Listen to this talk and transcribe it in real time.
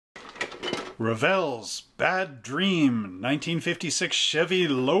Revell's Bad Dream 1956 Chevy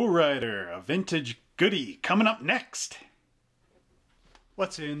Lowrider, a vintage goodie, coming up next.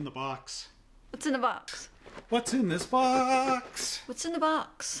 What's in the box? What's in the box? What's in this box? What's in the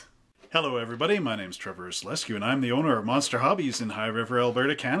box? Hello everybody, my name's Trevor Slescu and I'm the owner of Monster Hobbies in High River,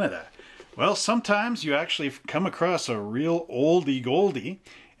 Alberta, Canada. Well, sometimes you actually come across a real oldie goldie,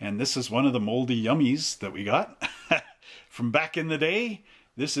 and this is one of the moldy yummies that we got from back in the day.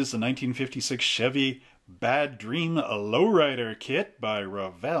 This is the 1956 Chevy Bad Dream Lowrider kit by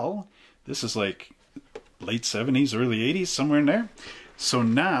Revell. This is like late 70s, early 80s, somewhere in there. So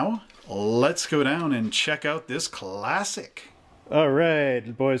now, let's go down and check out this classic.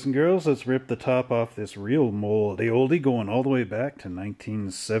 Alright, boys and girls, let's rip the top off this real moldy oldie going all the way back to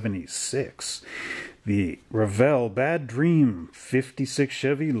 1976. The Revell Bad Dream 56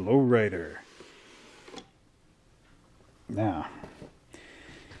 Chevy Lowrider. Now,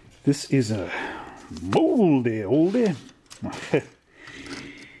 this is a moldy oldie.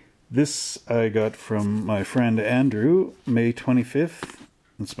 This I got from my friend Andrew, May 25th.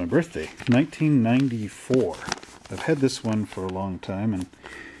 It's my birthday, 1994. I've had this one for a long time and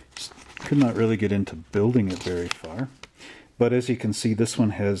just could not really get into building it very far. But as you can see, this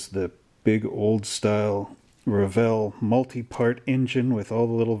one has the big old style Revell multi-part engine with all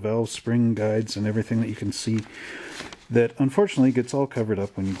the little valve spring guides and everything that you can see, that unfortunately gets all covered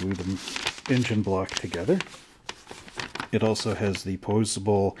up when you glue the engine block together. It also has the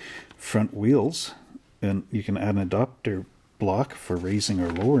posable front wheels, and you can add an adapter block for raising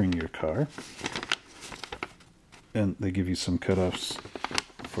or lowering your car. And they give you some cutoffs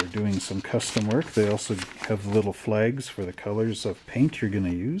for doing some custom work. They also have little flags for the colors of paint you're going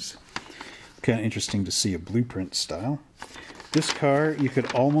to use. Kind of interesting to see a blueprint style. This car you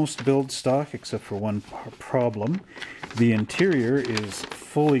could almost build stock, except for one problem. The interior is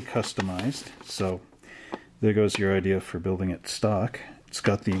fully customized, so there goes your idea for building it stock. It's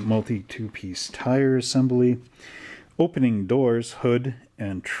got the multi two-piece tire assembly, opening doors, hood,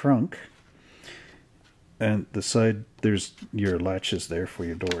 and trunk. And the side, there's your latches there for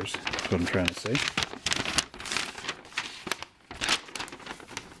your doors. That's what I'm trying to say.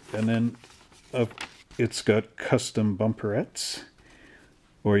 And then it's got custom bumperettes,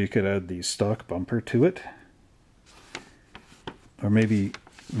 or you could add the stock bumper to it. Or maybe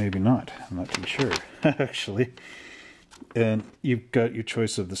not. I'm not too sure, actually. And you've got your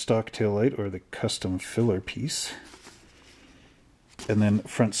choice of the stock taillight or the custom filler piece. And then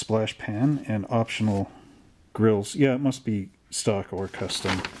front splash pan and optional grills. Yeah, it must be stock or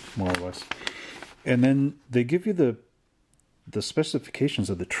custom, more or less. And then they give you the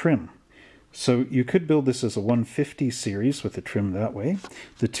specifications of the trim. So you could build this as a 150 series with the trim that way.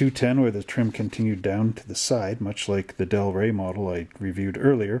 The 210 where the trim continued down to the side, much like the Del Rey model I reviewed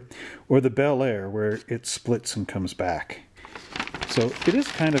earlier. Or the Bel Air where it splits and comes back. So it is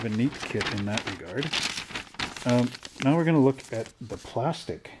kind of a neat kit in that regard. Now we're going to look at the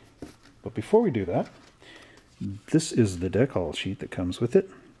plastic. But before we do that, this is the decal sheet that comes with it.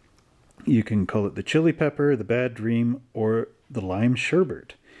 You can call it the Chili Pepper, the Bad Dream, or the Lime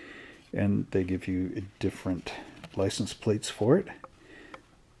Sherbet. And they give you different license plates for it.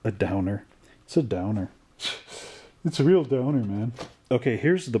 A downer. It's a downer. It's a real downer, man. Okay,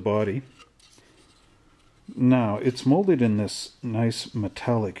 here's the body. Now, it's molded in this nice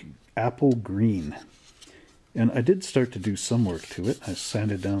metallic apple green. And I did start to do some work to it. I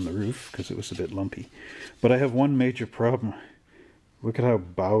sanded down the roof because it was a bit lumpy. But I have one major problem. Look at how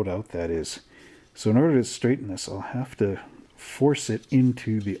bowed out that is. So in order to straighten this, I'll have to force it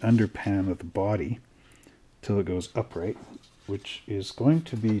into the underpan of the body till it goes upright, which is going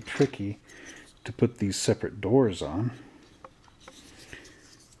to be tricky to put these separate doors on.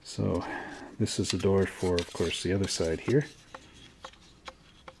 So this is the door for, of course, the other side here,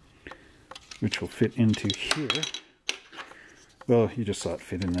 which will fit into here. Well, you just saw it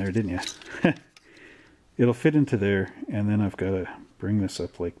fit in there, didn't you? It'll fit into there, and then I've got to bring this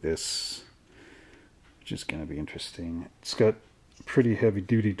up like this, which is going to be interesting. It's got pretty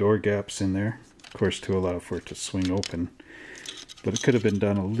heavy-duty door gaps in there, of course, to allow for it to swing open. But it could have been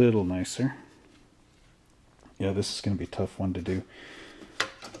done a little nicer. Yeah, this is going to be a tough one to do.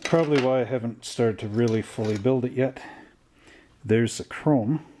 Probably why I haven't started to really fully build it yet. There's the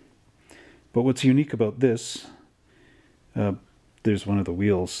chrome. But what's unique about this, there's one of the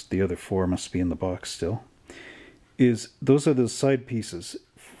wheels, the other four must be in the box still, is those are the side pieces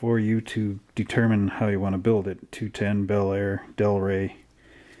for you to determine how you want to build it. 210, Bel Air, Del Rey,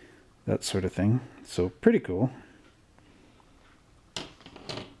 that sort of thing. So pretty cool.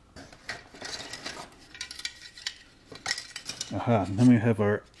 Aha, and then we have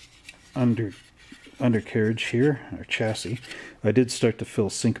our undercarriage here, or chassis. I did start to fill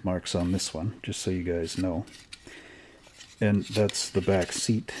sink marks on this one, just so you guys know. And that's the back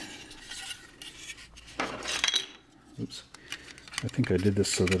seat. Oops. I think I did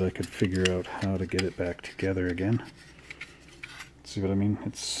this so that I could figure out how to get it back together again. See what I mean?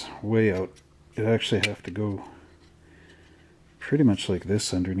 It's way out. It actually have to go pretty much like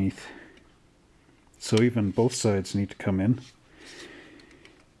this underneath. So even both sides need to come in.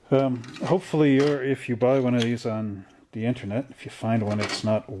 Hopefully if you buy one of these on the internet, if you find one that's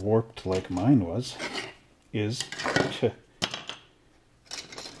not warped like mine is.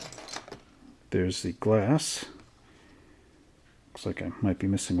 There's the glass. Looks like I might be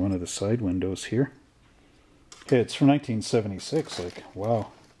missing one of the side windows here. Okay, it's from 1976. Like,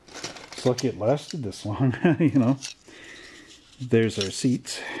 wow. It's lucky it lasted this long, you know. There's our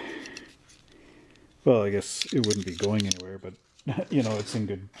seats. Well, I guess it wouldn't be going anywhere, but, you know, it's in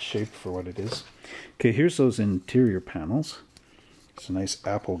good shape for what it is. Okay, here's those interior panels. It's a nice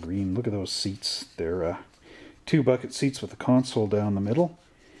apple green. Look at those seats. They're 2 bucket seats with a console down the middle.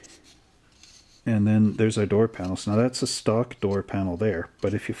 And then there's our door panels. Now that's a stock door panel there,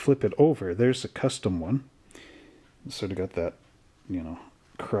 but if you flip it over, there's a custom one. It's sort of got that, you know,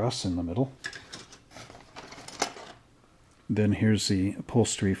 cross in the middle. Then here's the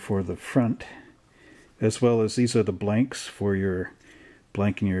upholstery for the front, as well as these are the blanks for your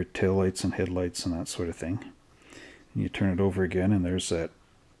blanking your taillights and headlights and that sort of thing. And you turn it over again, and there's that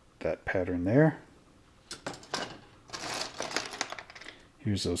pattern there.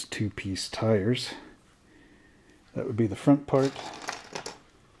 Here's those 2-piece tires. That would be the front part.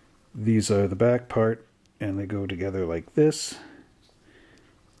 These are the back part, and they go together like this.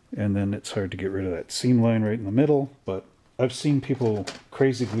 And then it's hard to get rid of that seam line right in the middle, but I've seen people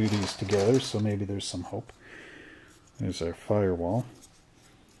crazy glue these together, so maybe there's some hope. There's our firewall.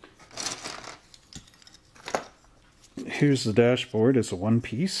 Here's the dashboard as a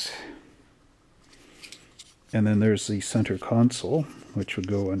 1-piece. And then there's the center console, which would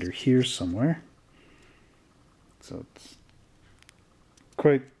go under here somewhere. So it's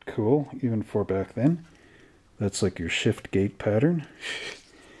quite cool, even for back then. That's like your shift gate pattern.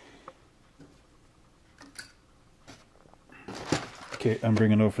 Okay, I'm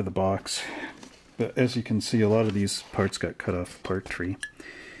bringing over the box. But as you can see, a lot of these parts got cut off the part tree.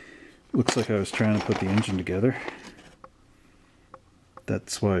 Looks like I was trying to put the engine together.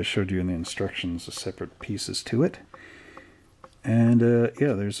 That's why I showed you in the instructions the separate pieces to it. And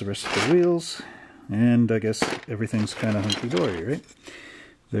yeah, there's the rest of the wheels. And I guess everything's kind of hunky-dory, right?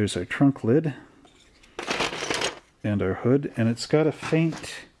 There's our trunk lid. And our hood. And it's got a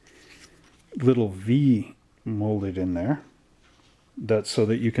faint little V molded in there. That's so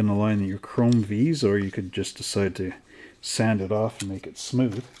that you can align your chrome V's, or you could just decide to sand it off and make it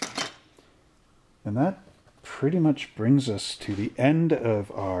smooth. And that pretty much brings us to the end of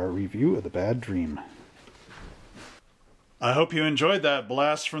our review of the Bad Dream. I hope you enjoyed that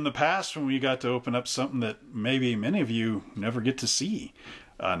blast from the past when we got to open up something that maybe many of you never get to see.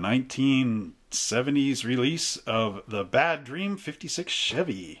 A 1970s release of the Bad Dream 56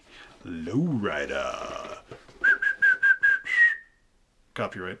 Chevy Lowrider.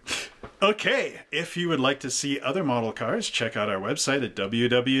 Copyright. Okay, if you would like to see other model cars, check out our website at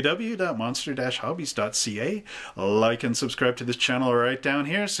www.monster-hobbies.ca. Like and subscribe to this channel right down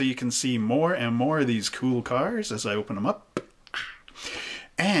here so you can see more and more of these cool cars as I open them up.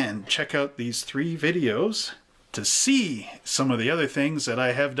 And check out these 3 videos to see some of the other things that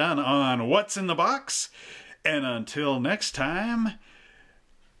I have done on What's in the Box. And until next time,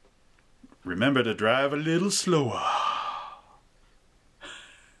 remember to drive a little slower.